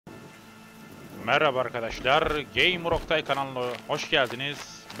Merhaba arkadaşlar, Gamer Oktay kanalına hoş geldiniz.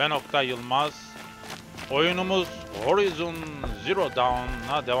 Ben Oktay Yılmaz. Oyunumuz Horizon Zero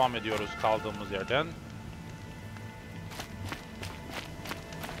Dawn'a devam ediyoruz kaldığımız yerden.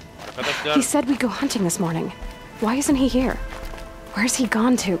 Arkadaşlar... He said we'd go hunting this morning. Why isn't he here? Where's he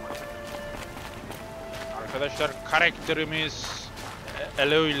gone to? Arkadaşlar karakterimiz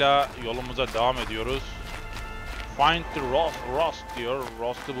Elo'yla yolumuza devam ediyoruz. Find the Rost diyor.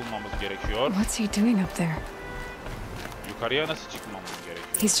 Rost'u bulmamız gerekiyor. What's he doing up there? Yukarıya nasıl çıkmamız gerekiyor?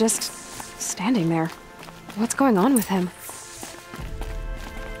 He's just standing there. What's going on with him?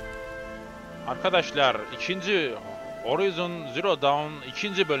 Arkadaşlar ikinci Horizon Zero Dawn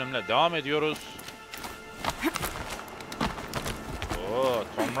ikinci bölümle devam ediyoruz. Oo,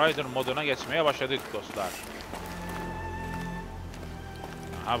 Tomb Raider moduna geçmeye başladık dostlar.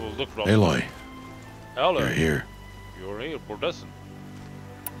 Aha bulduk Rost'u. Aloy. Aloy. You're here. You're here. Buradasın.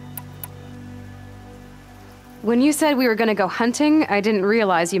 When you said we were gonna go hunting, I didn't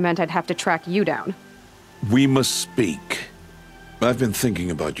realize you meant I'd have to track you down. We must speak. I've been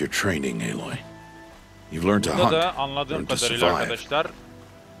thinking about your training, Aloy. You've learned to Burada da hunt, anladığım learned to kadarıyla survive. arkadaşlar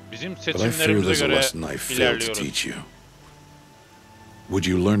bizim But I fear seçimlerimize there's a göre lesson I failed to ilerliyoruz. teach you. Would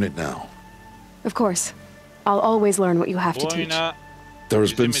you learn it now? Of course. I'll always learn what you have to Bu teach. oyuna There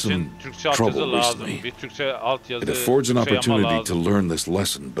has bizim been için some Türkçe altyazı trouble lazım. recently. Bir Türkçe altyazı, It affords an Türkçe yama opportunity to lazım. learn this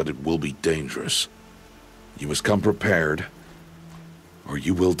lesson, but it will be dangerous. You must come prepared, or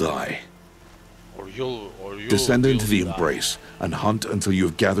you will die. Or you'll Descend into the die. embrace and hunt until you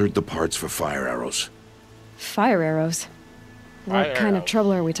have gathered the parts for fire arrows. Fire arrows? What Fire kind of arrows.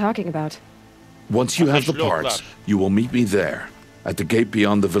 trouble are we talking about? Once you have the Ateşli parts, oklar. you will meet me there, at the gate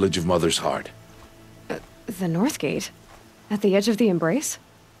beyond the village of Mother's Heart. The North Gate? At the edge of the embrace?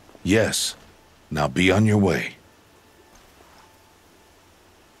 Yes. Now be on your way.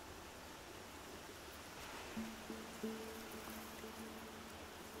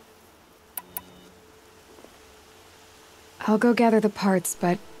 I'll go gather the parts,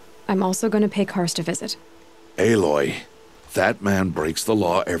 but I'm also gonna pay Karst a visit. Aloy, that man breaks the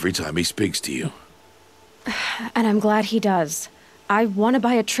law every time he speaks to you. And I'm glad he does. I want to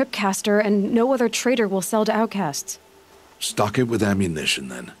buy a tripcaster, and no other trader will sell to outcasts. Stock it with ammunition,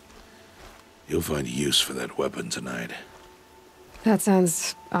 then. You'll find use for that weapon tonight. That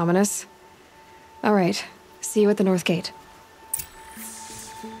sounds ominous. All right. See you at the North Gate.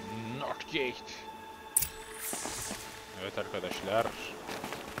 North Gate. Evet arkadaşlar.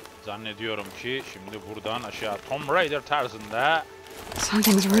 Zannediyorum ki şimdi buradan aşağı Tomb Raider tarzında.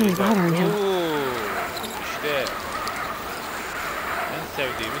 Something's really bothering him. İşte en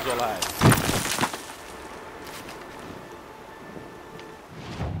sevdiğimiz olay.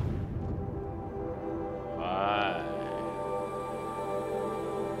 Vay.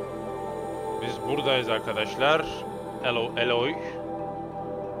 Biz buradayız arkadaşlar. Eloy.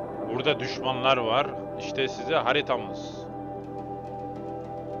 Burada düşmanlar var. İşte size haritamız.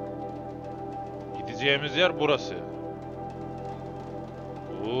 Gideceğimiz yer burası.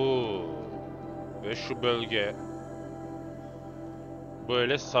 Oo. Ve şu bölge.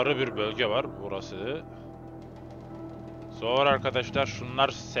 Böyle sarı bir bölge var burası. Sonra arkadaşlar şunlar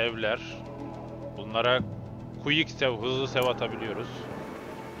sevler. Bunlara quick sev, hızlı sev atabiliyoruz.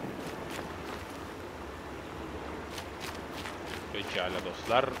 Pekala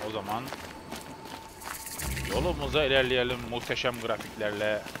dostlar, o zaman yolumuza ilerleyelim muhteşem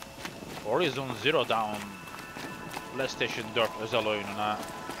grafiklerle. Horizon Zero Dawn PlayStation 4 özel oyununa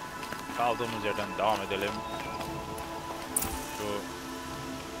kaldığımız yerden devam edelim. Şu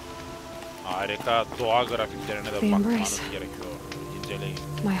harika doğa grafiklerine de bakmanız gerekiyor. İnceleyin.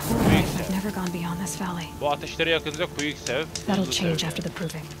 My whole life I've never gone beyond this valley. Bu ateşleri yakınca quick sev. That'll change after the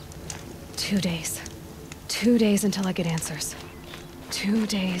proving. 2 days. 2 days until I get answers. 2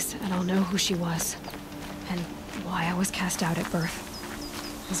 days and I'll know who she was. And why I was cast out at birth.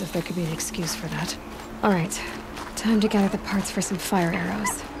 As if there could be an excuse for that. All right. Time to gather the parts for some fire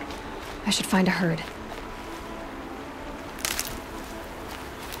arrows. I should find a herd.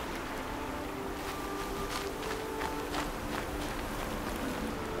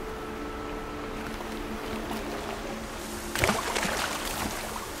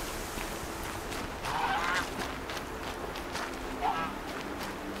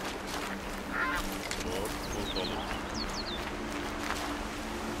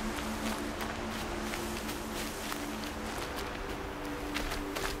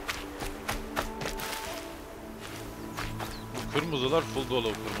 Kırmızılar full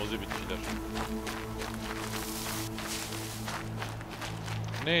dolu, kırmızı bitkiler.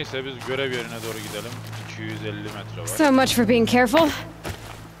 Neyse biz görev yerine doğru gidelim. 250 metre var. So much for being careful.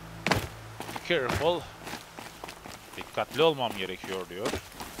 careful. Dikkatli olmam gerekiyor diyor.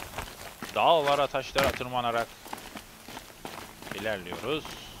 Dağlara, taşlara tırmanarak ilerliyoruz.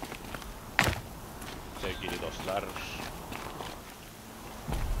 Sevgili dostlar.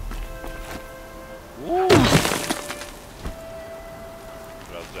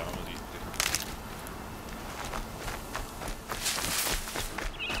 Biraz canımız gitti.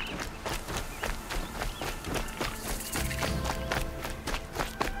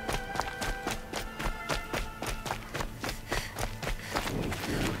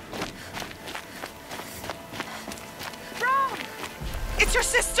 It's your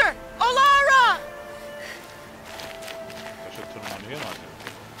sister, Olara! Taşa tırmanıyor mu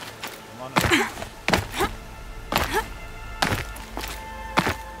acaba? Tırmanıyor.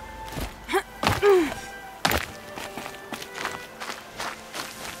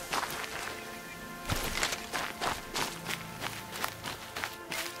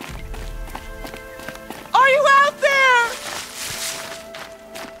 Are you out there?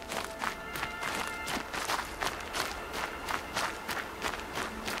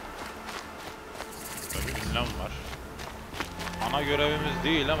 Tabii ünlem var. Ana görevimiz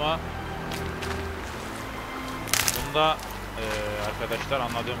değil ama bunda arkadaşlar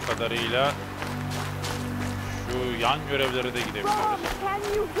anladığım kadarıyla şu yan görevlere de gidebiliyoruz.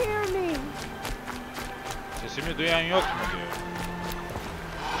 Can you hear me? Sesimi duyan yok mu diyor.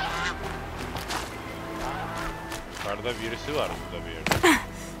 Yukarıda birisi var burada bir yerde.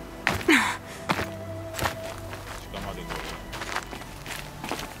 Çıkamadık oraya.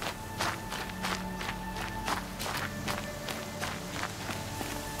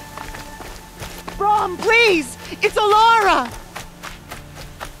 Brom, please! It's Olara!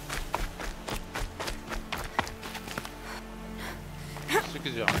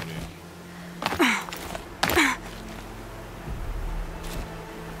 Sıkacağım buraya.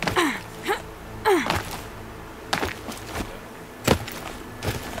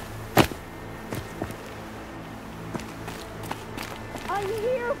 I'm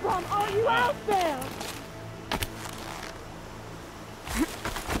here, Brom. Are you out there?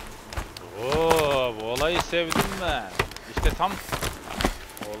 Oo, bu olayı sevdim ben. İşte tam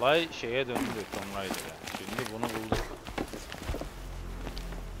olay şeye döndü, Tomb Raider'a. Şimdi bunu bulduk.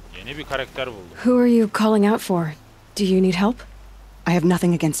 Yeni bir karakter bulduk. Who are you calling out for? Do you need help? I have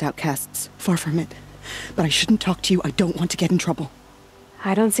nothing against outcasts, far from it. But I shouldn't talk to you. I don't want to get in trouble.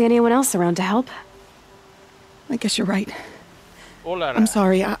 I don't see anyone else around to help. I guess you're right. Olara. I'm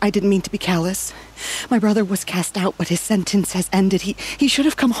sorry, I didn't mean to be callous. My brother was cast out, but his sentence has ended. He should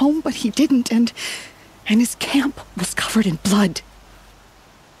have come home, but he didn't, and his camp was covered in blood.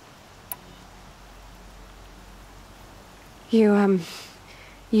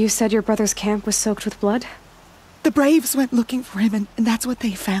 You said your brother's camp was soaked with blood? The Braves went looking for him, and that's what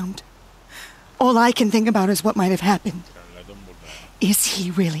they found. All I can think about is what might have happened. Terledim burada. Is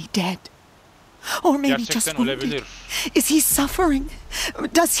he really dead? Or maybe just Gerçekten wounded? ölebilir. Is he suffering?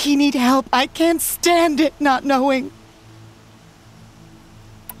 Does he need help? I can't stand it not knowing.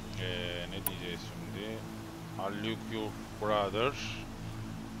 Ne diyeceğiz şimdi? Are your brother?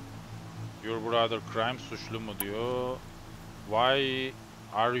 Your brother crime suçlu mu diyor. Why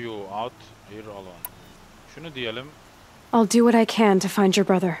are you out here alone? Şunu diyelim. I'll do what I can to find your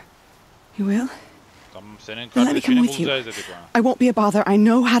brother. You will? Tamam, senin Let me come kardeşini with you. bulacağız dedik ona. I won't be a bother. I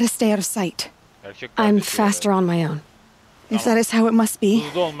know how to stay out of sight. Erkek I'm kardeşi faster on my own. If that is how it must be,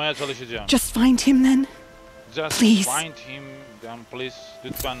 hızlı olmaya çalışacağım. just find him then. Just please. find him then please.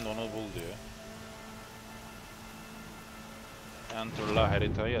 Lütfen onu bul diyor. Enter'la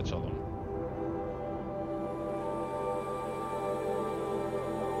haritayı açalım.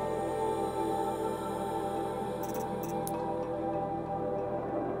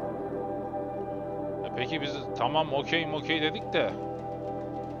 Peki biz tamam okey dedik de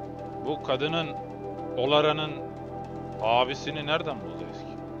bu kadının Olara'nın abisini nereden bulacağız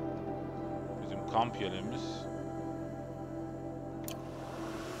ki? Bizim kamp yerimiz.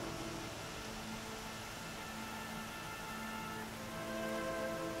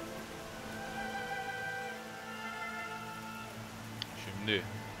 Şimdi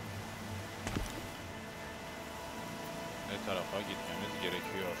ne tarafa gitmemiz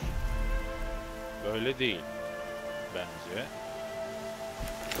gerekiyor? Böyle değil bence.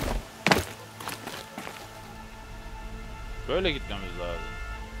 Böyle gitmemiz lazım.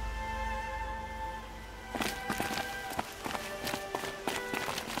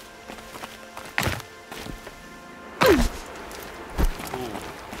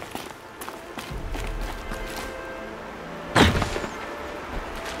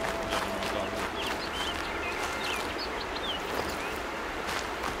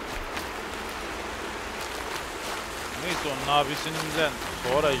 Neyse onun abisinden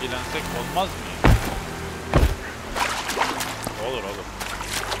sonra ilgilensek olmaz mı? Olur olur.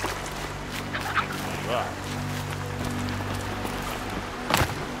 Eyvah.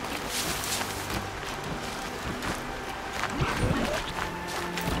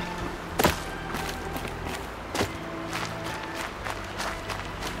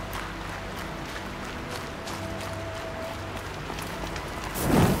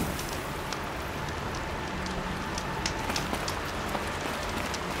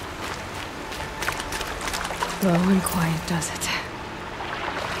 Slow and quiet does it.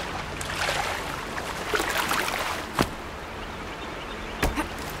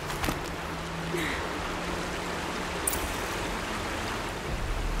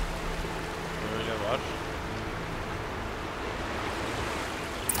 Böyle var.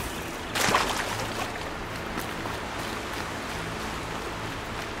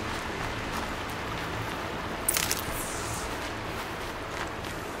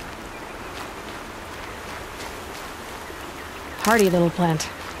 Hardy little plant.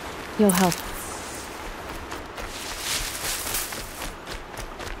 You'll help.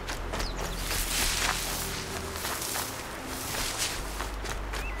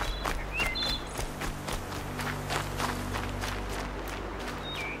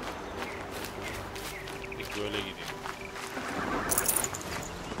 İlk böyle gideyim.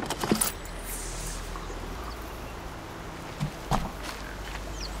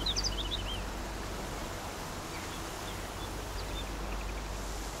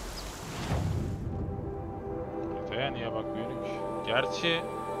 Haritaya niye bakmıyorum ki? Gerçi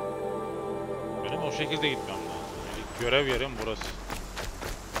benim o şekilde gitmem lazım. İlk görev yerim burası.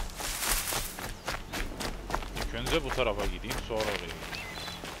 İlk önce bu tarafa gideyim, sonra oraya gideyim.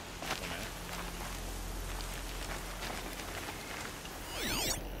 Bu ne?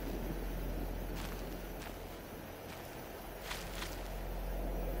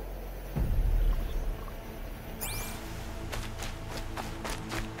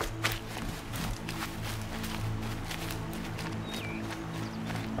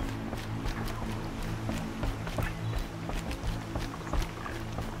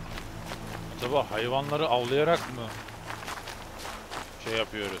 Acaba hayvanları avlayarak mı şey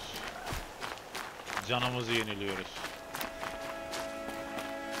yapıyoruz? Canımızı yeniliyoruz.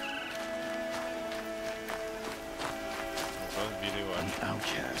 Burada biri var. An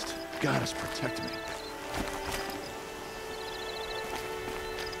outcast. Goddess protect me.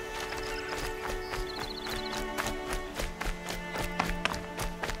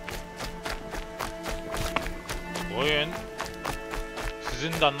 Bu oyun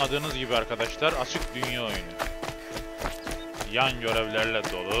sizin de anladığınız gibi arkadaşlar açık dünya oyunu. Yan görevlerle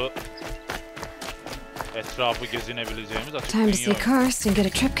dolu. Etrafı gezinebileceğimiz açık Time to dünya see oyunu. Karst and get a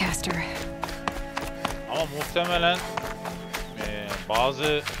tripcaster. Ama muhtemelen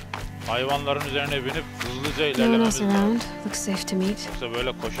bazı hayvanların üzerine binip hızlıca No one ilerlememiz else lazım. around. Looks safe to meet. Yoksa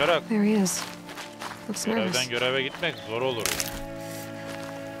böyle koşarak There he is. Looks nervous. görevden göreve gitmek zor olur.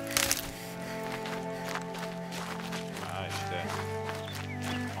 Ha işte.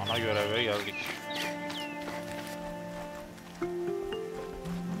 Ana göreve geldik.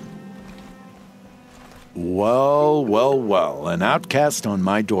 Well, well, well. An outcast on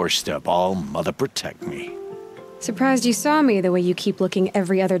my doorstep. All mother protect me. Surprised you saw me the way you keep looking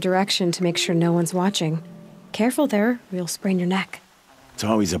every other direction to make sure no one's watching. Careful there, or you'll sprain your neck. It's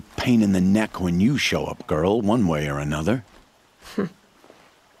always a pain in the neck when you show up, girl, one way or another.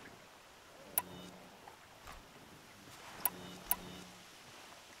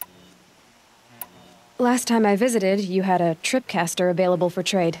 Last time I visited, you had a tripcaster available for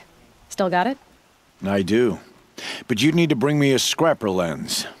trade. Still got it? I do. But you'd need to bring me a scrapper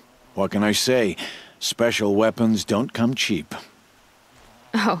lens. What can I say? Special weapons don't come cheap.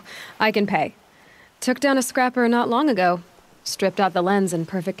 Oh, I can pay. Took down a scrapper not long ago. Stripped out the lens in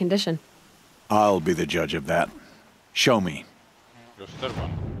perfect condition. I'll be the judge of that. Show me. Göster bana.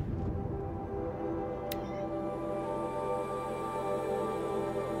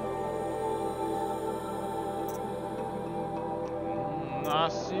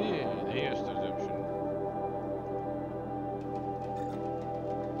 Nasıl? Neyi göstereceğim şimdi?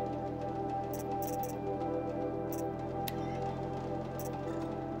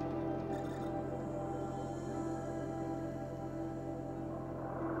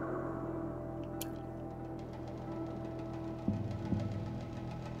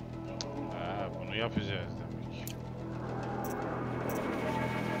 Ha, bunu yapacağız demek.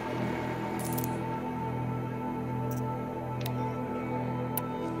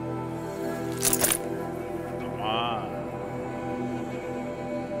 Tamam.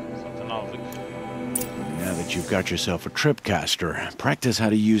 Satın aldık. Now that that you've got yourself a tripcaster, practice how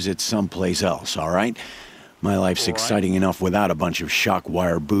to use it someplace else, all right? My life's All right. exciting enough without a bunch of shock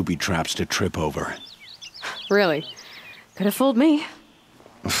wire booby traps to trip over. Really? Could have fooled me.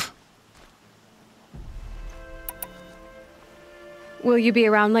 Will you be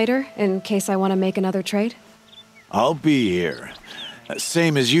around later, in case I want to make another trade? I'll be here.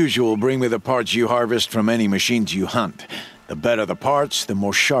 Same as usual, bring me the parts you harvest from any machines you hunt. The better the parts, the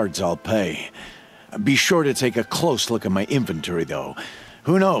more shards I'll pay. Be sure to take a close look at my inventory, though.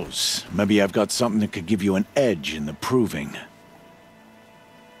 Who knows? Maybe I've got something that could give you an edge in the proving.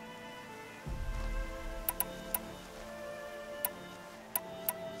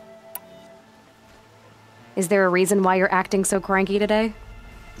 Is there a reason why you're acting so cranky today?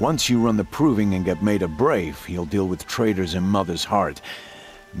 Once you run the proving and get made a brave, you'll deal with traitors in Mother's Heart.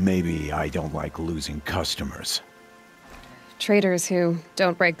 Maybe I don't like losing customers. Traders who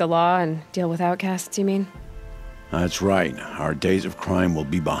don't break the law and deal with outcasts, you mean? That's right. Our days of crime will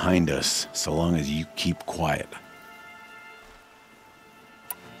be behind us, so long as you keep quiet.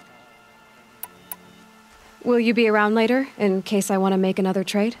 Will you be around later, in case I want to make another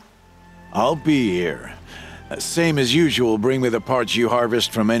trade? I'll be here. Same as usual, bring me the parts you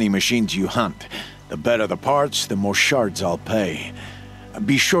harvest from any machines you hunt. The better the parts, the more shards I'll pay.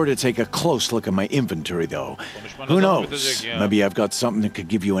 Be sure to take a close look at my inventory, though. Who knows? Maybe I've got something that could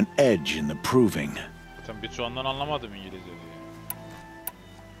give you an edge in the proving. Zaten birçoğundan anlamadım İngilizce diye.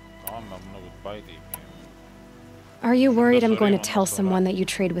 Tamam ben buna goodbye diyeyim ya. Are you worried I'm going to tell someone that you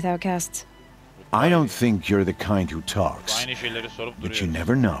trade with outcasts? I don't think you're the kind who talks, Aynı şeyleri sorup but you duruyoruz.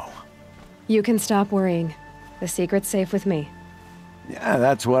 never know. You can stop worrying. The secret's safe with me. Yeah,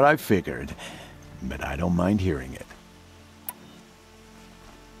 that's what I figured. But I don't mind hearing it.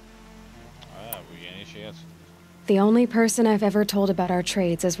 Ha, bu yeni şey aslında. The only person I've ever told about our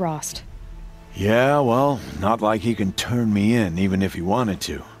trades is Rost. Yeah, well, not like he can turn me in, even if he wanted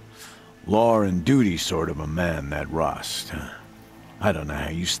to. Law and duty sort of a man, that Rust. I don't know how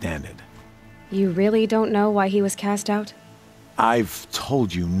you stand it. You really don't know why he was cast out? I've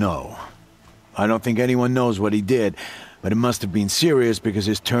told you no. I don't think anyone knows what he did, but it must have been serious because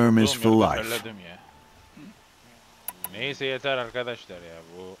his term is for Oğlum, life. söyledim ya. Neyse yeter arkadaşlar ya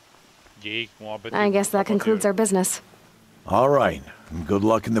bu geyik muhabbeti. I guess that concludes our business. All right, and good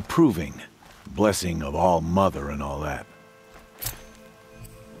luck in the proving. Blessing of all mother and all that.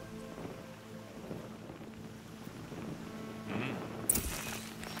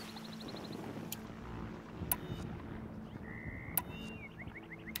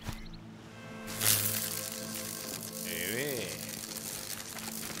 Evet.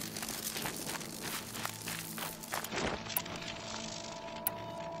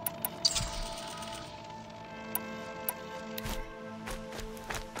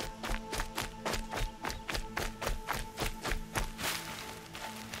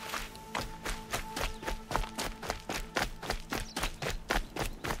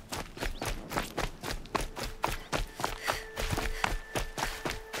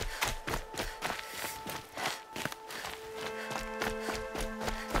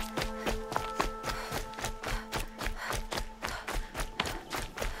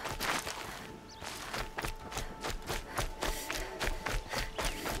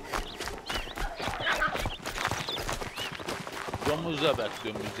 Domuza bak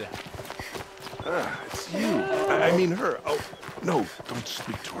domuza. It's you. I mean her. Oh, no, don't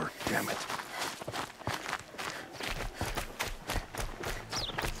speak to her. Damn it.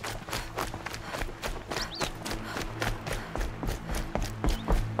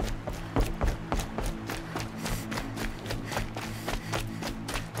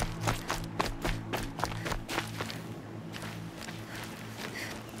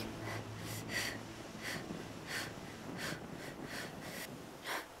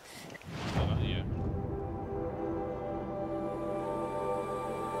 Falan ya.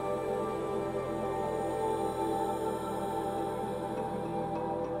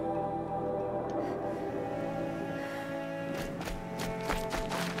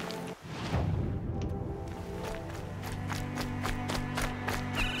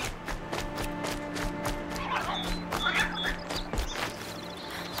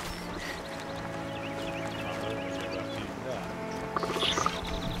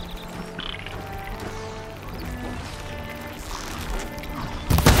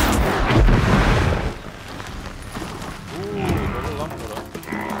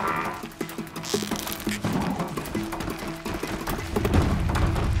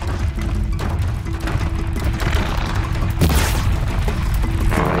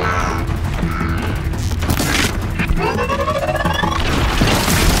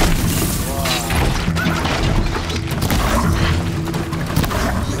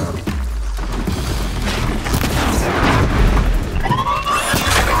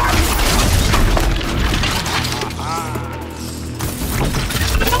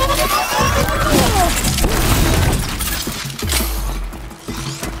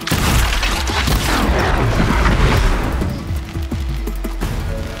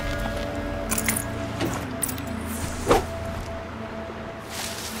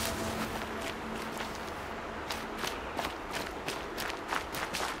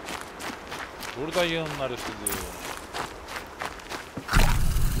 Burada yığınları sizi.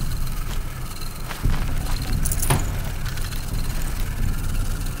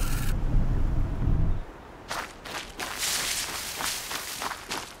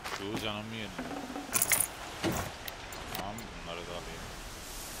 Şu canımı yedim. Tamam, bunları da alayım.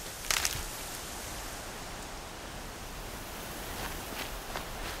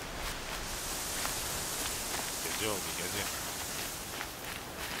 Gece oldu, gece.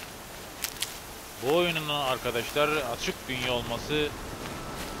 Bu oyunun arkadaşlar açık dünya olması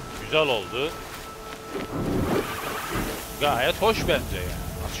güzel oldu. Gayet hoş bence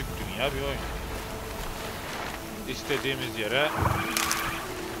yani. Açık dünya bir oyun. İstediğimiz yere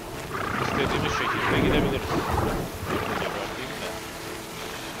istediğimiz şekilde gidebiliriz.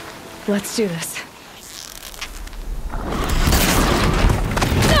 Let's do this.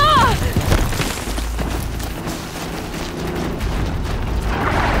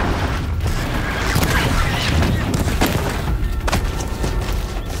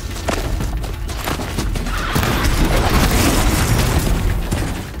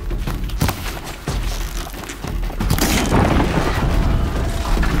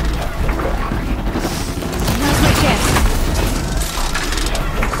 Now's my chance.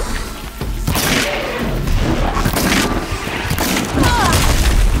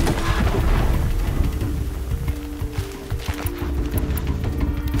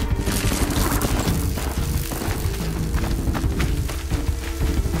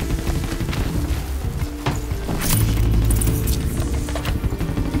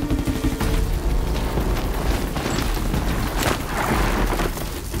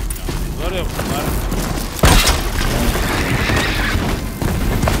 Var ya bunlar.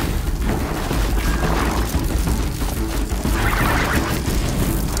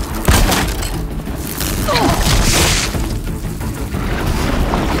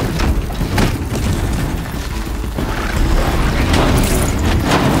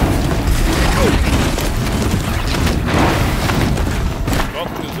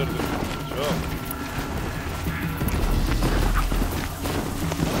 Çok kızdırdı. Çok.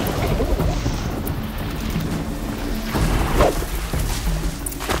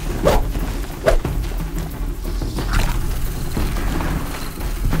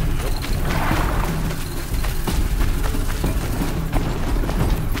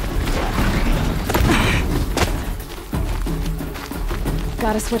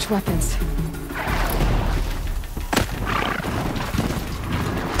 Gotta switch weapons.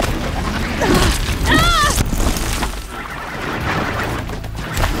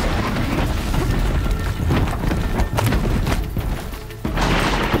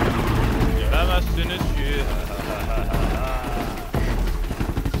 Göremezsiniz ki.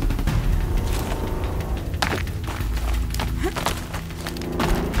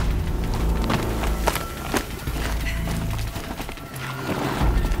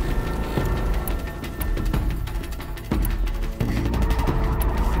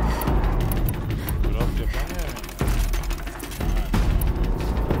 Drop yapamıyor yani.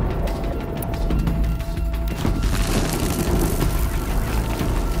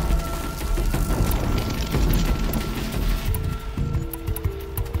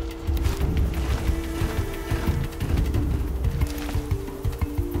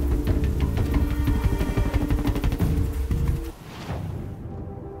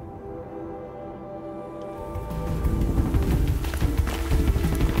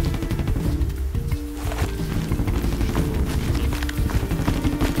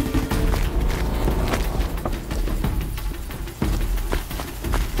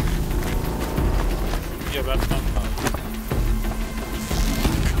 Gebertmem lazım.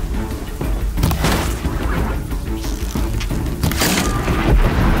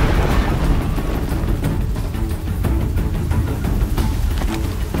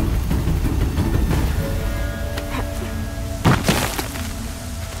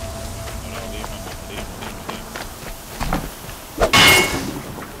 Bunları alayım, alayım.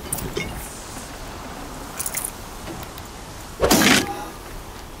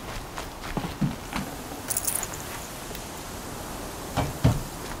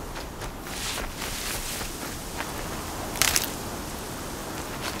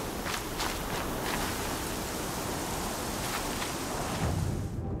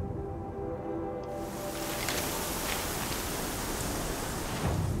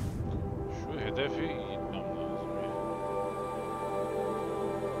 Şu hedefi gitmem lazım ya.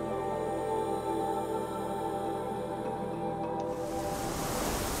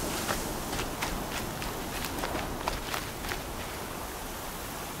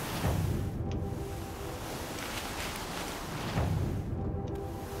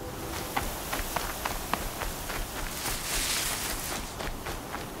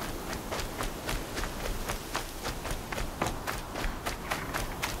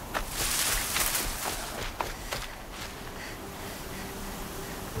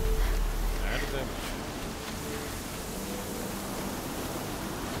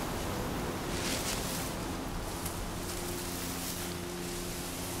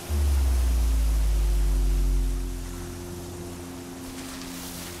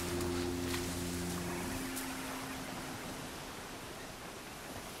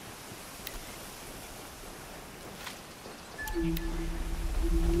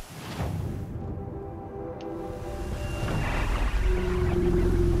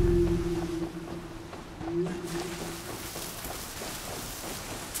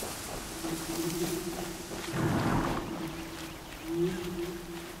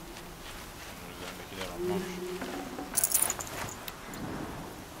 Üzerindekiler olmamış.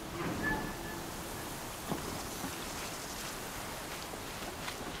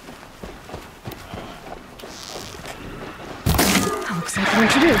 Looks like we're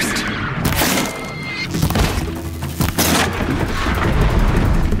introduced.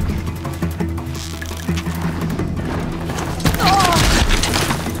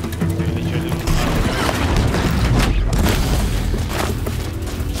 Tehlikeli bunlar.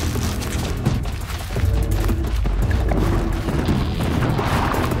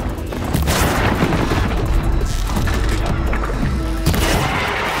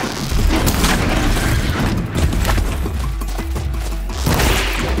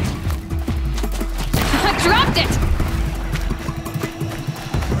 I dropped it!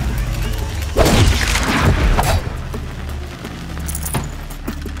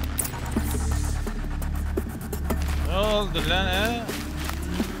 Ne oldu lan he?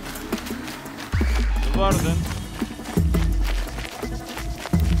 Vardın.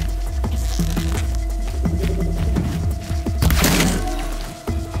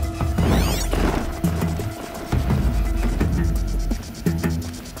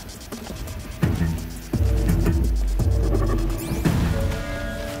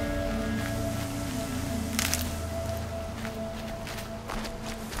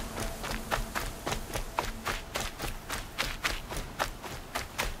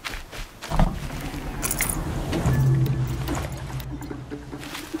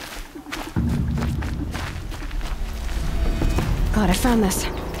 God, I found this.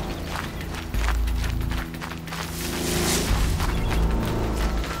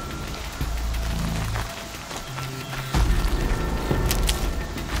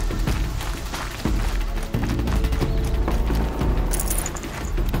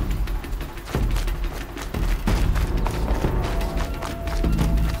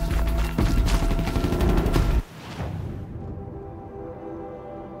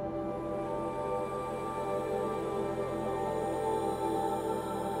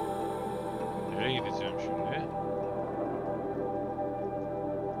 Nereye gideceğim şimdi?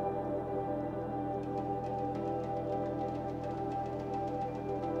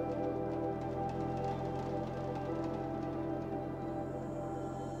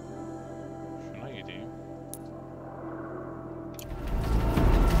 Şuna gideyim.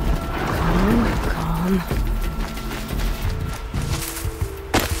 Calm.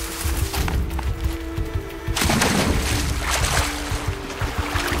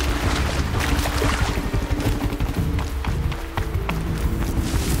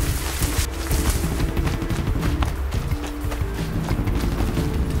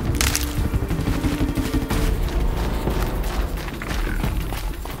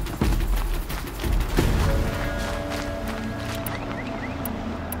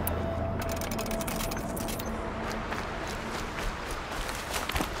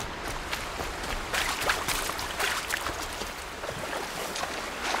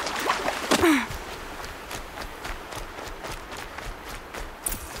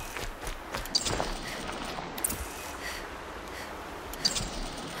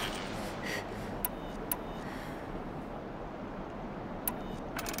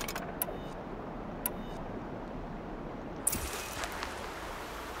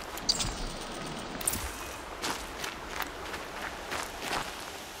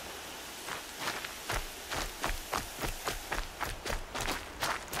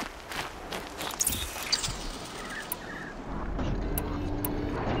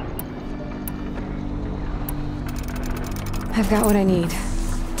 I've got what I need.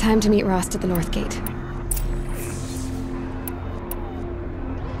 Time to meet Rost at the North Gate.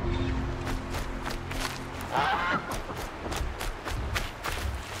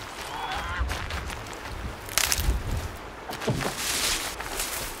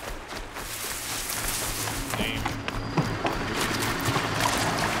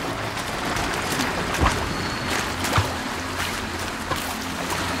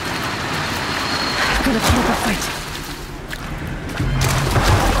 Gonna put up a fight.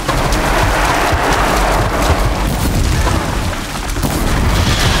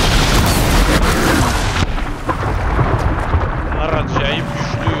 Bunlar acayip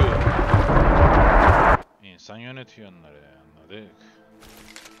güçlü. İnsan yönetiyor onları ya, anladık.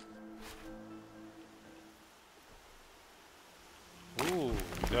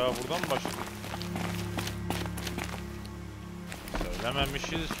 Bir daha buradan başladık.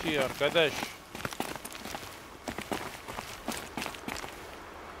 Ölememişiz ki arkadaş.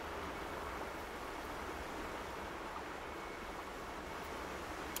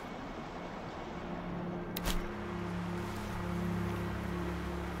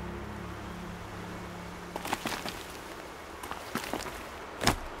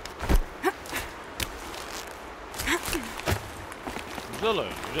 Güzel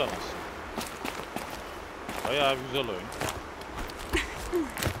oyun, güzel aslında. Bayağı güzel oyun.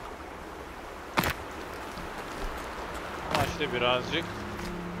 Ama işte birazcık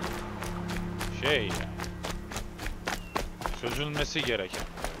şey yani, çözülmesi gereken.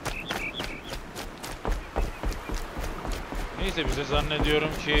 Neyse, bize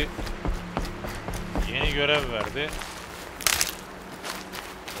zannediyorum ki yeni görev verdi.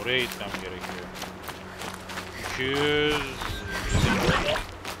 Oraya gitmem gerekiyor. 200. Oo,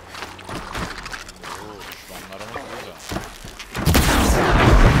 düşmanlarımız burada.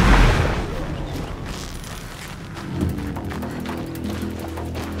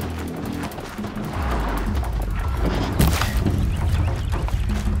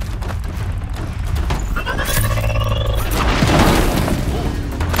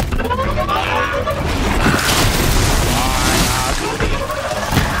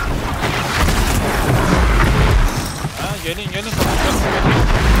 Gelin kapışalım.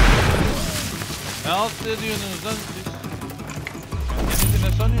 Ne alt ediyorsunuz lan siz? Kendinizi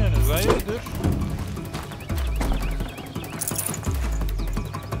ne sanıyorsunuz? Hayırdır?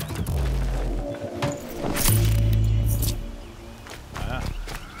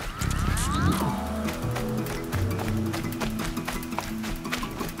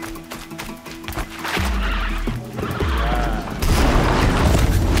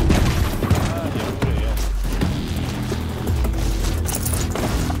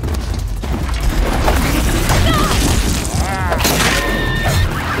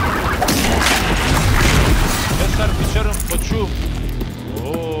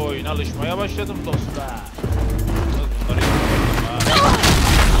 Alışmaya başladım dostlar. Bunları yapıyorum ha.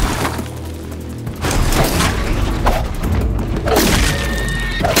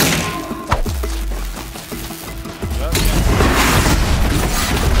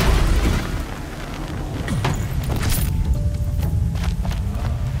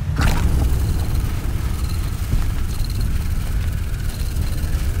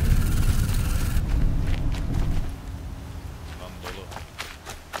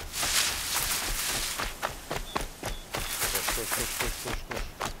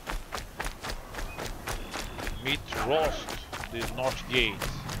 Meet Roast, the North Gate.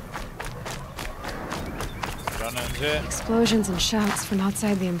 Explosions and shouts from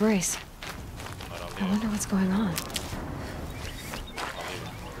outside the embrace. I wonder what's going on.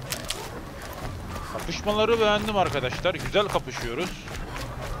 Kapışmaları beğendim arkadaşlar. Güzel kapışıyoruz.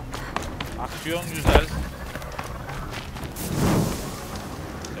 Aksiyon güzel.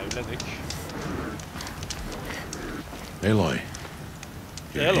 Sevledik. Aloy.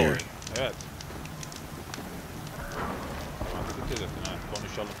 You're Aloy. here. Evet.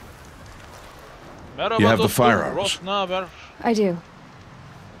 Konuşalım. Merhaba You have the dostum. firearms. Ross, ne haber? I do.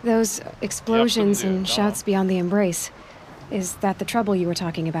 Those explosions and shouts beyond the embrace. Is that the trouble you were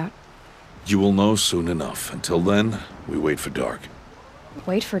talking about? You will know soon enough. Until then, we wait for dark.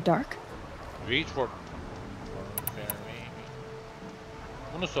 Wait for dark? Wait for...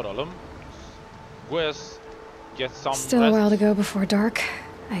 Bunu soralım. Guess, get some Still rest. a while to go before dark.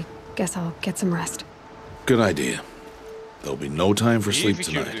 I guess I'll get some rest. Good idea. There'll be no time for İyi sleep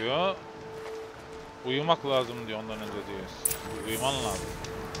fikir tonight. diyor. Uyumak lazım diyor, ondan önce diyor. Uyuman lazım.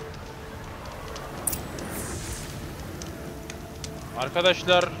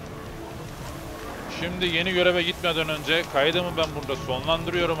 Arkadaşlar, şimdi yeni göreve gitmeden önce kaydımı ben burada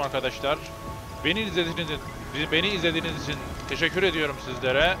sonlandırıyorum arkadaşlar. Beni izlediğiniz için teşekkür ediyorum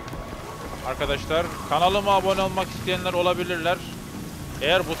sizlere. Arkadaşlar, kanalıma abone olmak isteyenler olabilirler.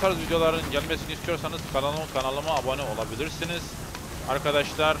 Eğer bu tarz videoların gelmesini istiyorsanız kanalıma abone olabilirsiniz.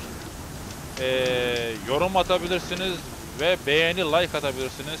 Arkadaşlar, yorum atabilirsiniz ve beğeni, like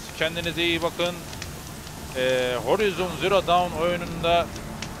atabilirsiniz. Kendinize iyi bakın. Horizon Zero Dawn oyununda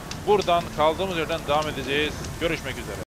buradan kaldığımız yerden devam edeceğiz. Görüşmek üzere.